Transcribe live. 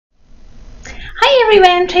Hi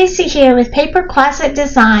everyone, Tracy here with Paper Closet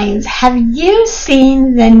Designs. Have you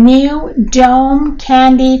seen the new dome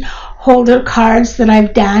candy holder cards that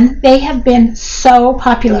I've done? They have been so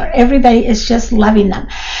popular. Everybody is just loving them.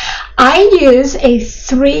 I use a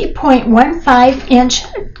 3.15 inch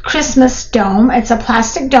Christmas dome. It's a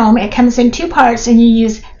plastic dome. It comes in two parts and you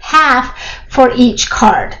use half for each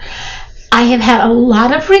card. I have had a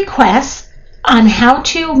lot of requests on how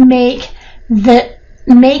to make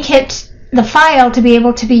the file to be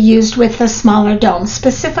able to be used with the smaller dome,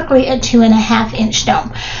 specifically a 2.5 inch dome.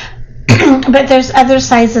 But there's other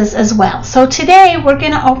sizes as well. So today we're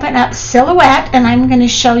going to open up Silhouette and I'm going to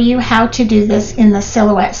show you how to do this in the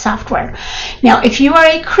Silhouette software. Now if you are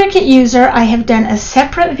a Cricut user, I have done a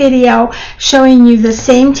separate video showing you the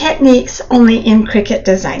same techniques only in Cricut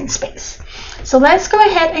Design Space. So let's go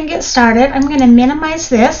ahead and get started. I'm going to minimize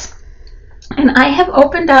this. And I have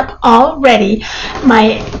opened up already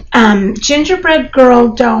my Gingerbread Girl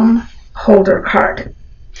Dome holder card.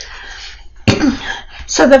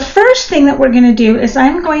 So the first thing that we're going to do is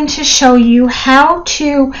I'm going to show you how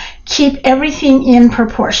to keep everything in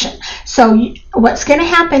proportion. So what's going to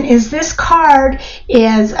happen is this card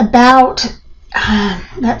is about,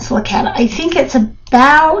 let's look at it, I think it's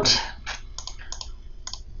about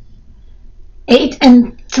 8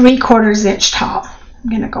 3/4 inch tall. I'm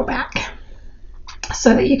going to go back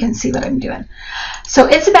so that you can see what I'm doing. So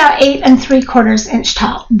it's about 8 3/4 inch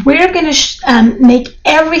tall. We're going to make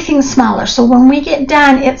everything smaller. So when we get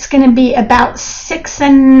done, it's going to be about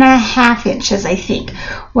 6.5 inches, I think.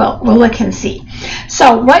 Well, we'll look and see.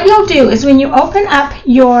 So what you'll do is when you open up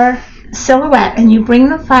your Silhouette and you bring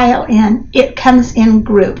the file in, it comes in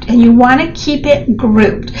grouped, and you want to keep it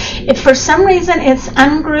grouped. If for some reason it's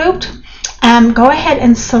ungrouped, go ahead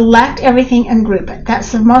and select everything and group it.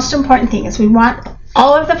 That's the most important thing, is we want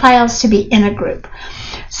all of the files to be in a group.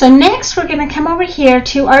 So next we're going to come over here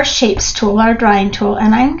to our shapes tool, our drawing tool,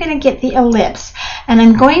 and I'm going to get the ellipse and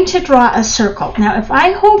I'm going to draw a circle. Now if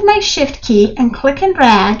I hold my shift key and click and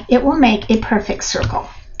drag, it will make a perfect circle.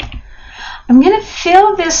 I'm going to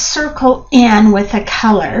fill this circle in with a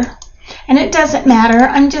color, and it doesn't matter,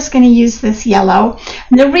 I'm just going to use this yellow.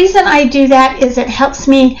 And the reason I do that is it helps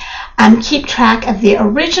me keep track of the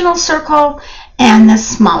original circle and the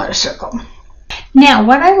smaller circle. Now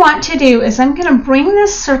what I want to do is I'm going to bring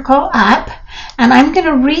this circle up and I'm going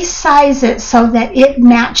to resize it so that it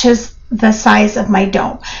matches the size of my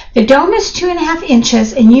dome. The dome is 2.5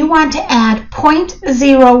 inches and you want to add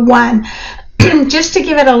 0.01 just to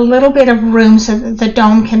give it a little bit of room so that the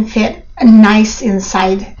dome can fit nice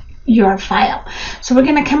inside your file. So we're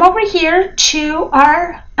going to come over here to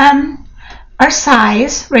our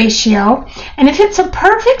size ratio, and if it's a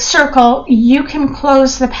perfect circle, you can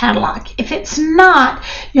close the padlock. If it's not,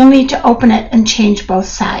 you'll need to open it and change both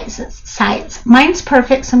sides. Mine's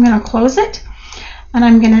perfect, so I'm going to close it, and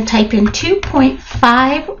I'm going to type in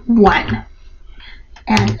 2.51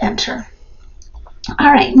 and enter.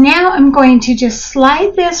 All right, now I'm going to just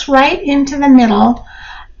slide this right into the middle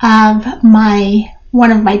of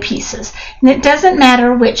one of my pieces, and it doesn't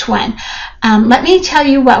matter which one. Let me tell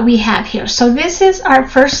you what we have here. So this is our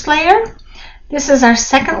first layer, this is our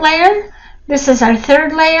second layer, this is our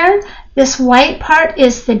third layer. This white part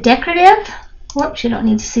is the decorative. Whoops, you don't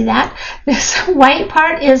need to see that. This white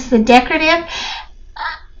part is the decorative,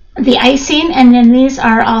 the icing, and then these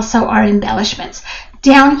are also our embellishments.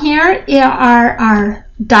 Down here are our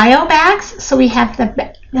dial backs. So we have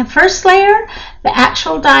the first layer, the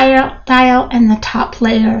actual dial, and the top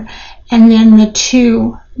layer, and then the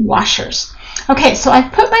two washers. Okay, so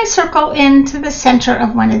I've put my circle into the center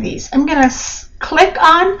of one of these. I'm going to click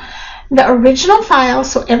on the original file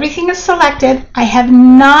so everything is selected. I have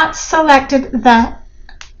not selected the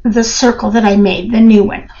circle that I made, the new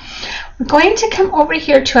one. We're going to come over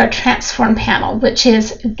here to our transform panel, which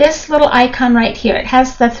is this little icon right here. It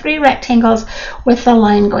has the 3 rectangles with the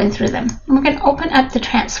line going through them. And we're going to open up the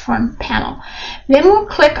transform panel. Then we'll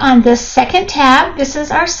click on this second tab. This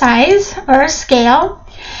is our size or our scale.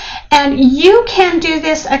 And you can do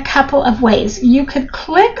this a couple of ways. You could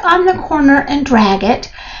click on the corner and drag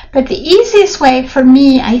it, but the easiest way for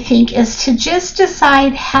me, I think, is to just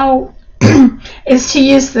decide how is to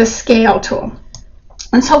use the scale tool.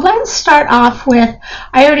 And so let's start off with,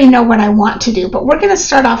 I already know what I want to do, but we're going to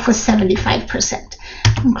start off with 75%.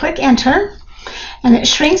 And click enter, and it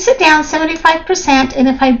shrinks it down 75%, and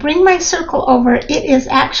if I bring my circle over, it is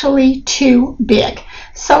actually too big.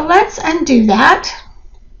 So let's undo that,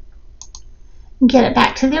 and get it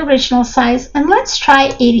back to the original size, and let's try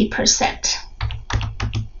 80%.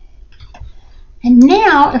 And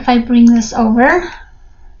now if I bring this over,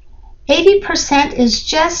 80% is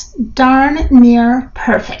just darn near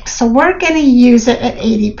perfect. So we're going to use it at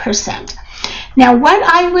 80%. Now what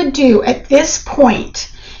I would do at this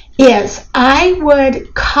point is I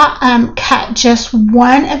would cut just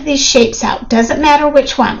one of these shapes out. Doesn't matter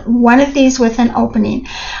which one of these with an opening.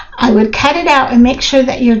 I would cut it out and make sure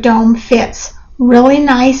that your dome fits really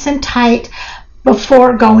nice and tight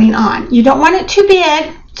before going on. You don't want it too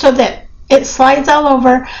big so that it slides all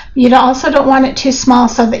over. You also don't want it too small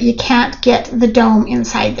so that you can't get the dome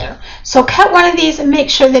inside there. So cut one of these and make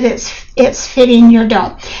sure that it's fitting your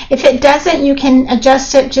dome. If it doesn't, you can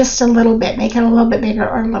adjust it just a little bit, make it a little bit bigger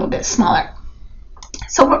or a little bit smaller.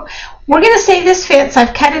 So we're going to say this fits.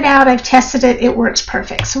 I've cut it out, I've tested it, it works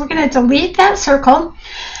perfect. So we're going to delete that circle.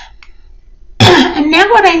 And now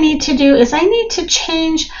what I need to do is I need to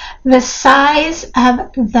change the size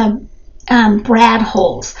of the brad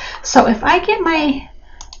holes. So if I get my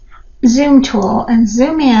zoom tool and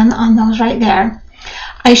zoom in on those right there,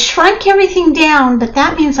 I shrunk everything down, but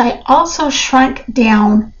that means I also shrunk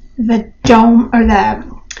down the dome or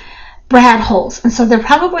the brad holes, and so they're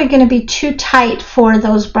probably going to be too tight for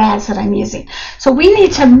those brads that I'm using. So we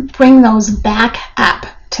need to bring those back up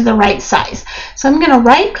to the right size. So I'm going to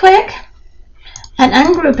right click and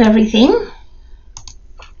ungroup everything.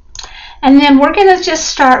 And then we're going to just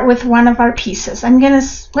start with one of our pieces. I'm going to,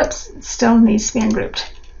 whoops, it still needs to be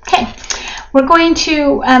ungrouped. Okay, we're going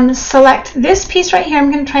to select this piece right here.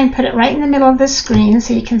 I'm going to try and put it right in the middle of the screen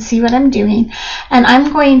so you can see what I'm doing. And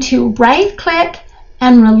I'm going to right click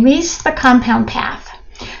and release the compound path.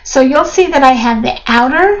 So you'll see that I have the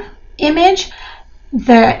outer image,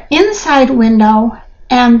 the inside window,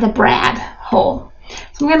 and the brad hole.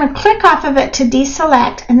 So I'm going to click off of it to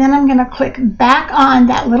deselect, and then I'm going to click back on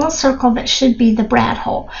that little circle that should be the brad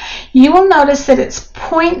hole. You will notice that it's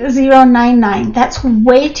 0.099. That's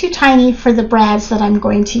way too tiny for the brads that I'm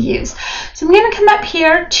going to use. So I'm going to come up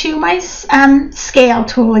here to my scale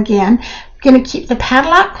tool again. I'm going to keep the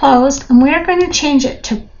padlock closed, and we're going to change it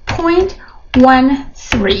to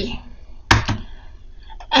 0.13.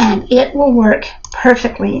 And it will work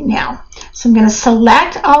perfectly now. So I'm going to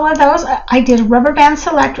select all of those. I did a rubber band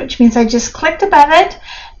select, which means I just clicked above it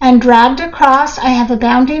and dragged across. I have a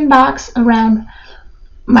bounding box around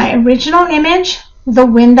my original image, the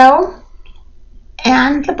window,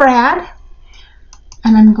 and the brad.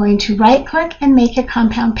 And I'm going to right click and make a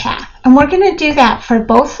compound path. And we're going to do that for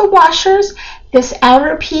both the washers, this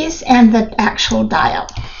outer piece, and the actual dial.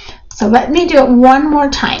 So let me do it one more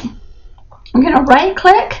time. I'm going to right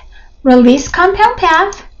click, release compound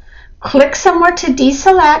path, click somewhere to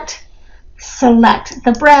deselect, select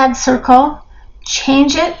the brad circle,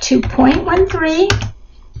 change it to 0.13,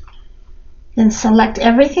 then select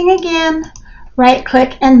everything again, right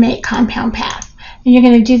click and make compound path. And you're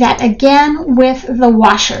going to do that again with the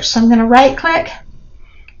washer. So I'm going to right click,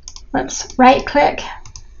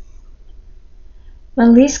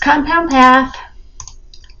 release compound path,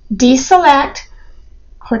 deselect,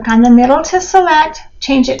 click on the middle to select,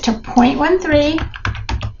 change it to 0.13,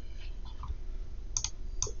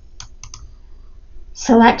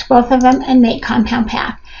 select both of them and make compound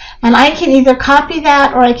path. And I can either copy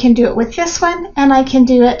that, or I can do it with this one, and I can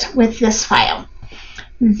do it with this file.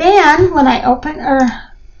 Then when I open,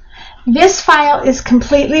 this file is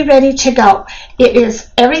completely ready to go.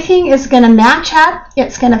 Everything is going to match up.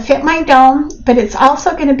 It's going to fit my dome, but it's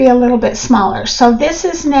also going to be a little bit smaller. So this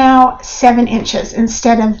is now 7 inches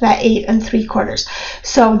instead of the 8 3/4.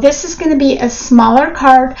 So this is going to be a smaller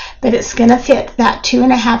card, but it's going to fit that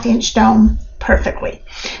 2.5 inch dome perfectly.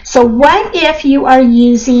 So what if you are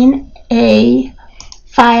using a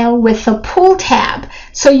file with the pull tab?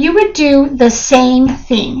 So you would do the same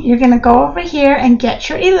thing. You're going to go over here and get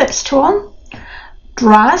your ellipse tool,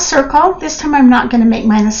 draw a circle. This time I'm not going to make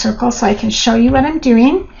mine a circle so I can show you what I'm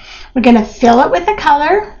doing. We're going to fill it with a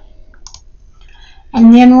color,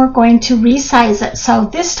 and then we're going to resize it. So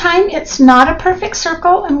this time it's not a perfect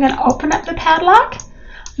circle. I'm going to open up the padlock.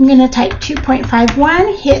 I'm going to type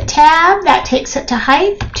 2.51, hit tab, that takes it to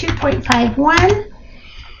height, 2.51.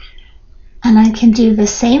 And I can do the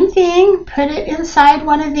same thing, put it inside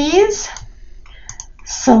one of these,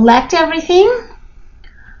 select everything,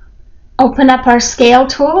 open up our scale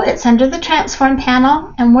tool, it's under the transform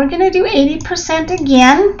panel, and we're going to do 80%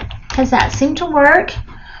 again, because that seemed to work.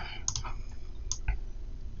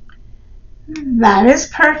 That is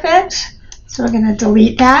perfect. So we're going to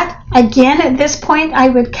delete that. Again, at this point, I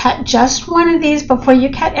would cut just one of these before you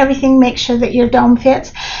cut everything. Make sure that your dome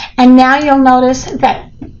fits. And now you'll notice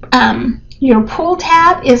that your pull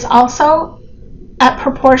tab is also at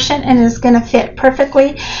proportion and is going to fit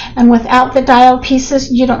perfectly. And without the dial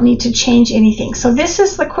pieces, you don't need to change anything. So this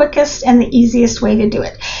is the quickest and the easiest way to do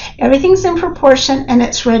it. Everything's in proportion and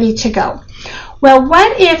it's ready to go. Well,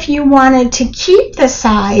 what if you wanted to keep the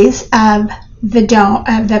size of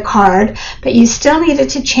the card, but you still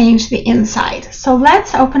needed to change the inside? So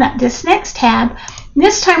let's open up this next tab.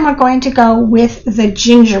 This time we're going to go with the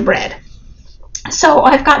gingerbread. So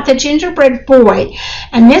I've got the gingerbread boy,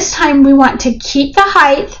 and this time we want to keep the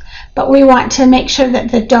height, but we want to make sure that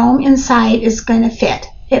the dome inside is going to fit.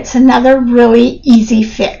 It's another really easy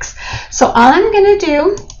fix. So all I'm going to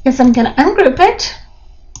do is I'm going to ungroup it.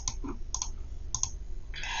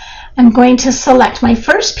 I'm going to select my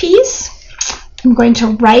first piece. I'm going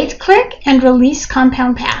to right click and release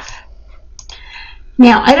compound path.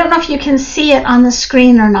 Now, I don't know if you can see it on the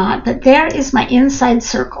screen or not, but there is my inside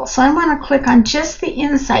circle. So I want to click on just the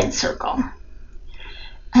inside circle.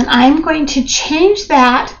 And I'm going to change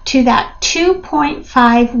that to that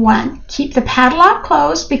 2.51. Keep the padlock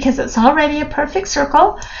closed because it's already a perfect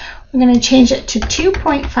circle. We're going to change it to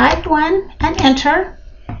 2.51 and enter.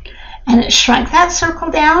 And it shrunk that circle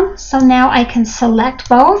down, so now I can select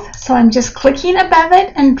both. So I'm just clicking above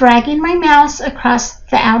it and dragging my mouse across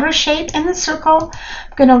the outer shape and the circle.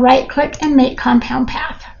 I'm going to right click and make compound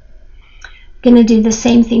path. I'm going to do the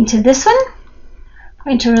same thing to this one. I'm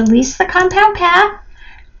going to release the compound path.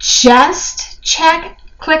 Just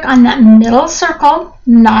click on that middle circle,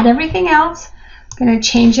 not everything else. I'm going to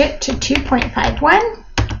change it to 2.51.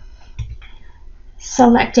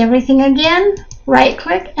 Select everything again. Right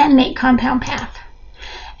click and make compound path.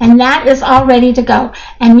 And that is all ready to go.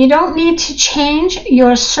 And you don't need to change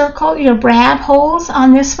your circle, your brad holes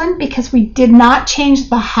on this one because we did not change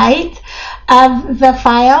the height of the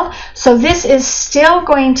file. So this is still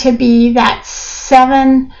going to be that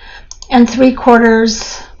 7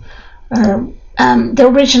 3/4, the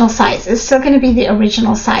original size. It's still going to be the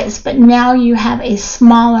original size, but now you have a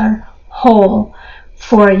smaller hole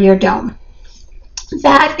for your dome.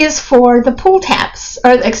 That is for the pull tabs,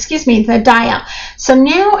 or excuse me, the dial. So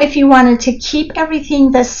now if you wanted to keep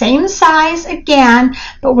everything the same size again,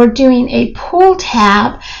 but we're doing a pull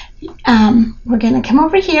tab, we're going to come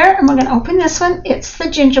over here and we're going to open this one. It's the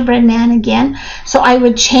gingerbread man again. So I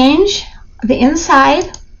would change the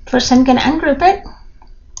inside. First I'm going to ungroup it.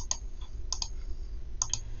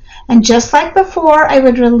 And just like before, I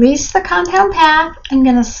would release the compound path. I'm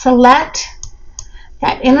going to select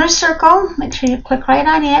that inner circle, make sure you click right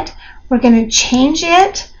on it. We're going to change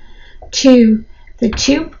it to the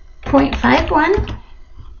 2.51.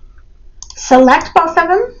 Select both of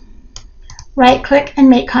them, right click and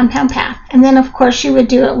make compound path. And then of course you would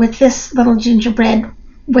do it with this little gingerbread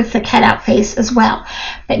with the cutout face as well.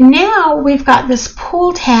 But now we've got this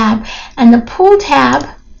pull tab, and the pull tab,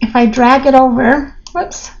 if I drag it over,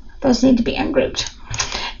 whoops, those need to be ungrouped.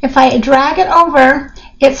 If I drag it over,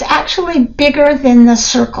 it's actually bigger than the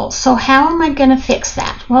circle. So how am I going to fix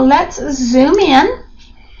that? Well, let's zoom in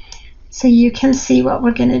so you can see what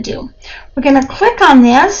we're going to do. We're going to click on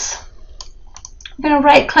this. We're going to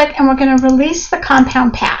right click and we're going to release the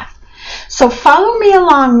compound path. So follow me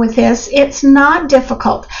along with this. It's not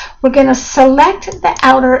difficult. We're going to select the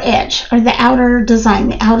outer edge, or the outer design,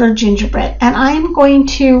 the outer gingerbread, and I'm going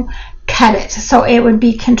to cut it. So it would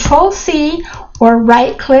be Control-C or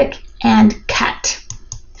right click and cut.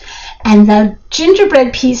 And the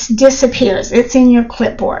gingerbread piece disappears. It's in your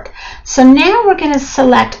clipboard. So now we're going to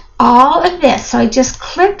select all of this. So I just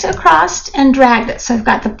clicked across and dragged it. So I've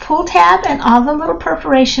got the pull tab and all the little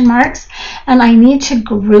perforation marks, and I need to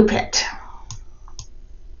group it.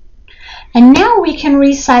 And now we can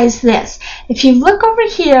resize this. If you look over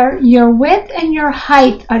here, your width and your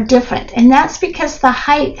height are different, and that's because the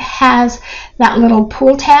height has that little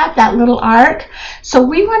pull tab, that little arc. So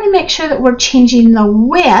we want to make sure that we're changing the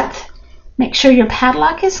width. Make sure your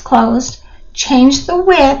padlock is closed. Change the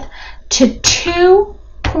width to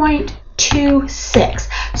 2.26.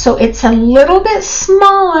 So it's a little bit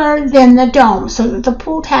smaller than the dome, so that the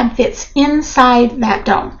pull tab fits inside that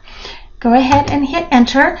dome. Go ahead and hit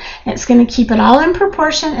enter. It's going to keep it all in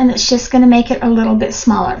proportion, and it's just going to make it a little bit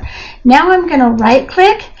smaller. Now I'm going to right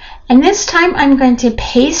click, and this time I'm going to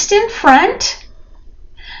paste in front.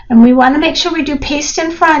 And we want to make sure we do paste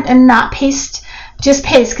in front and not paste, just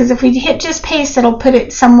paste, because if we hit just paste, it'll put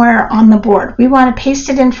it somewhere on the board. We want to paste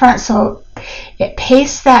it in front so it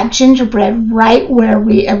pastes that gingerbread right where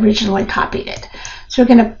we originally copied it. So we're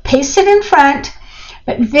going to paste it in front,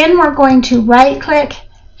 but then we're going to right click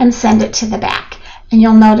and send it to the back. And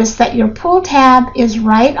you'll notice that your pull tab is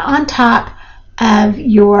right on top of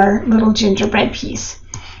your little gingerbread piece.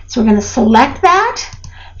 So we're going to select that,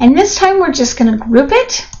 And this time we're just going to group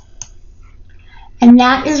it, and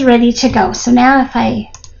that is ready to go. So now if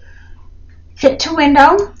I fit to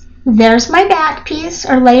window, there's my back piece,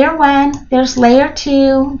 or layer 1, there's layer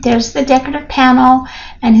 2, there's the decorative panel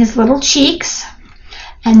and his little cheeks,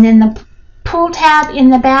 and then the pull tab in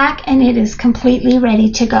the back, and it is completely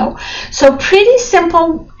ready to go. So pretty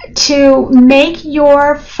simple to make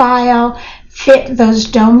your file fit those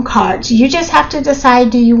dome cards. You just have to decide,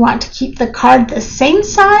 do you want to keep the card the same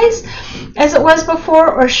size as it was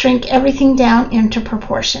before, or shrink everything down into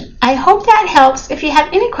proportion? I hope that helps. If you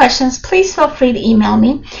have any questions, please feel free to email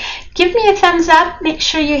me. Give me a thumbs up. Make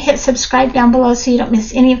sure you hit subscribe down below so you don't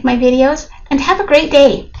miss any of my videos, and have a great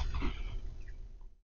day.